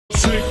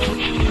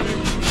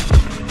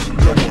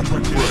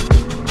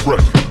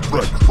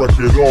wreck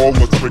it all,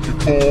 let's make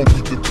it fall.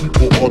 We the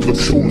people on the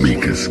source.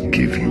 Make us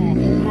give you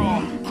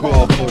more.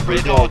 Crawl for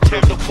it all,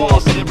 tear the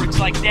walls. Lyrics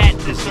like that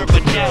deserve a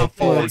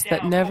downfall. Words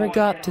that never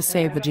got to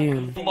say the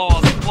June.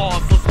 Flaws,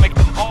 let's make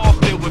them all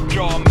feel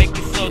withdrawal. Make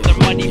it so their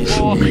money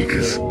falls. Make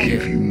us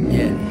give you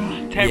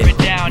more. Tear it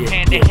down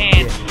hand to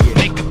hand.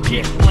 Make a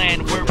peace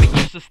land where we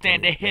used to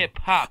stand a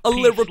hip-hop A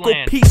lyrical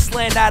land. peace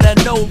land out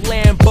of no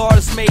land.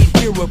 Bars made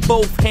here with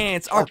both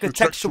hands.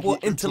 Architectural,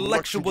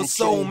 intellectual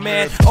soul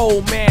man.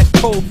 Oh man,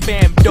 pro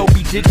fam,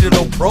 Dolby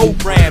digital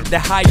program. The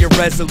higher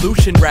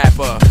resolution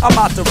rapper. I'm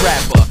out to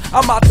rapper.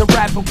 I'm out to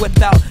rapper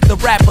without the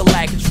rapper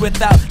language.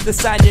 Without the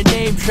sign your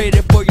name, trade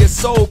it for your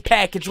soul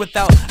package.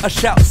 Without a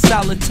shout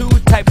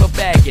solitude type of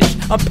baggage.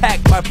 Unpack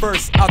my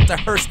verse out the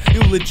hearse.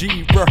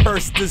 Eulogy,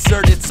 rehearse,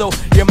 deserted so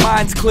your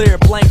mind's clear.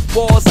 Blank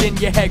walls in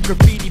your head.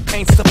 Graffiti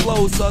paints the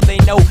flow so they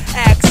know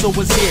Axel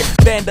was here.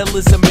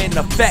 Vandalism in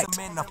effect.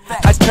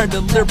 I turned the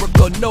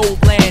lyrical no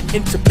land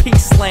into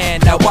peace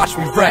land. Now watch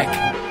me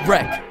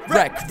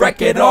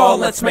wreck it all.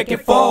 Let's make it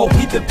fall.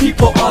 We the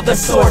people are the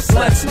source.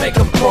 Let's make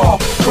them crawl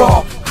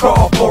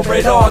for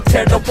it all.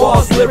 Tear the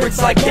walls.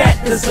 Lyrics like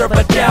that deserve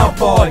a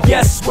downfall.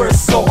 Yes, we're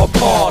so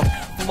appalled.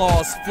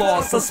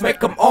 Flaws, let's make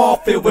them all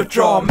feel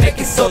withdrawal. Make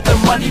it so the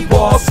money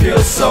walls feel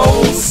so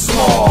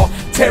small.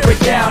 Tear it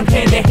down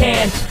hand to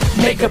hand.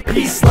 Make a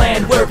peace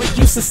land where we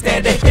used to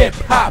stand a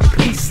hip-hop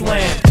peace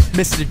land.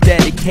 Mr.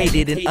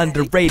 Dedicated and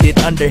underrated,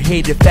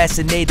 underhated,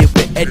 fascinated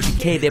with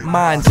educated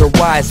minds or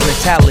wise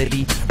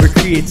mentality, or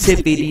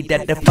creativity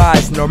that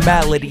defies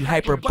normality.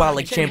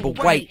 Hyperbolic chamber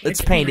white, let's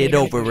paint it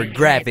over with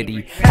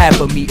gravity.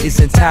 Half of me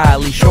is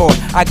entirely sure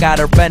I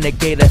gotta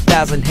renegade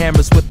 1,000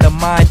 hammers with the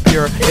mind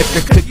pure. If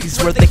the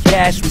cookies were the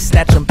cash, we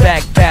snatch them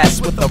back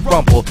fast with a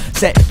rumble.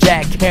 Set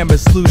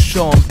jackhammers loose,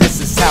 show 'em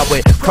this is how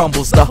it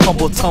crumbles. The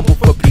humble tumble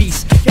for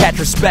peace, catch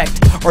respect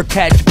or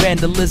catch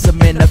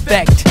vandalism in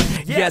effect.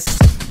 Yes,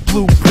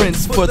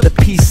 blueprints for the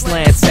peace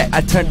land set.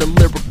 I turned the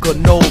lyrical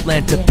no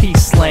land to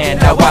peace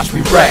land. Now watch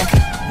me wreck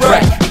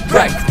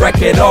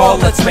it all.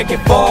 Let's make it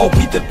fall.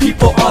 We the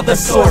people are the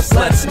source.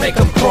 Let's make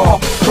them crawl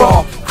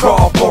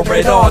for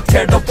it all.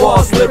 Tear the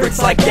walls.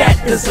 Lyrics like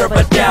that deserve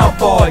a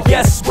downfall.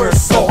 Yes, we're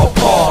so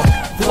appalled.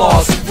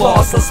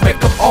 Flaws, let's make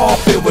them all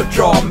feel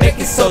withdrawal. Make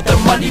it so the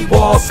money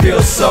walls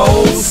feel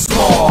so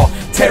small.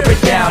 Tear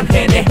it down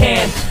hand to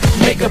hand.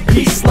 Make a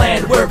peace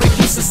land where we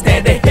used to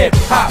stand a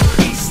hip-hop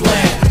peace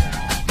land.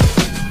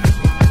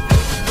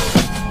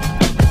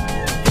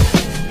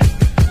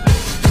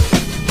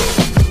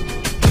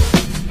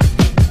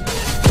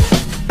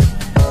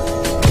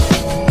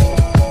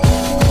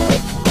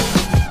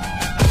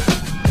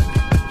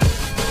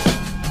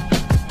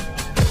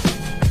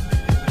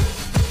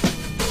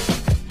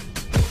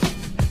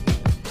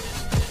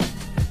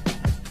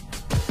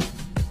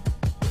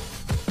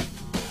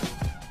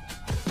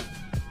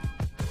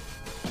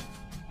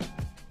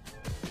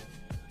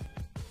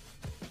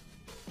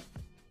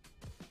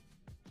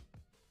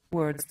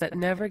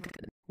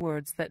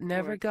 Words that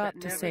never got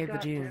to say the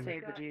June.